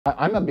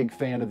I'm a big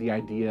fan of the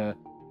idea,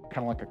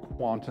 kind of like a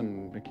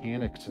quantum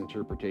mechanics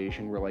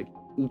interpretation, where like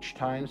each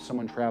time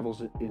someone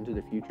travels into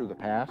the future, the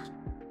past,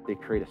 they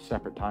create a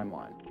separate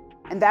timeline.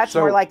 And that's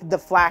more like the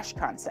Flash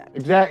concept.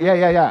 Exactly.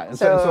 Yeah. And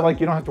so like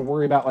you don't have to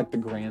worry about like the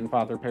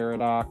grandfather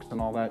paradox and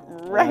all that.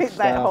 Right.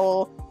 That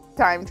whole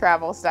time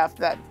travel stuff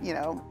that, you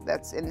know,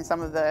 that's in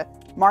some of the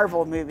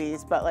Marvel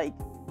movies. But like,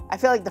 I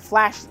feel like the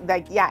Flash,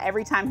 like, yeah,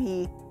 every time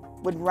he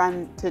would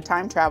run to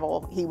time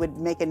travel, he would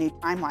make a new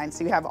timeline.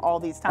 So you have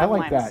all these timelines. I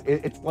like that.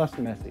 It's less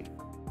messy.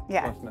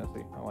 Yeah. Less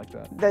messy. I like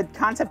that. The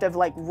concept of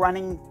like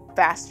running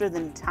faster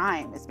than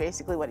time is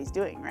basically what he's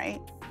doing,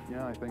 right?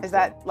 Yeah, I think Is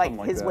that like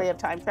his way of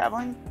time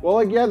traveling? Well,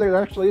 like, yeah, there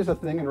actually is a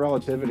thing in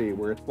relativity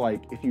where it's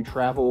like if you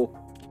travel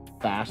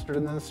faster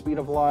than the speed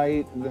of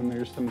light, then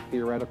there's some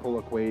theoretical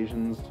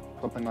equations,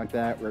 something like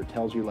that, where it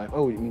tells you like,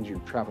 oh, it means you're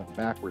traveling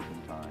backwards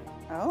in time.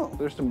 Oh. So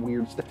there's some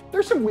weird stuff.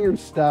 There's some weird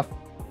stuff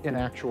in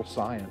actual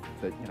science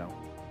that, you know,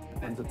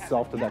 lends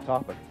itself to that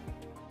topic.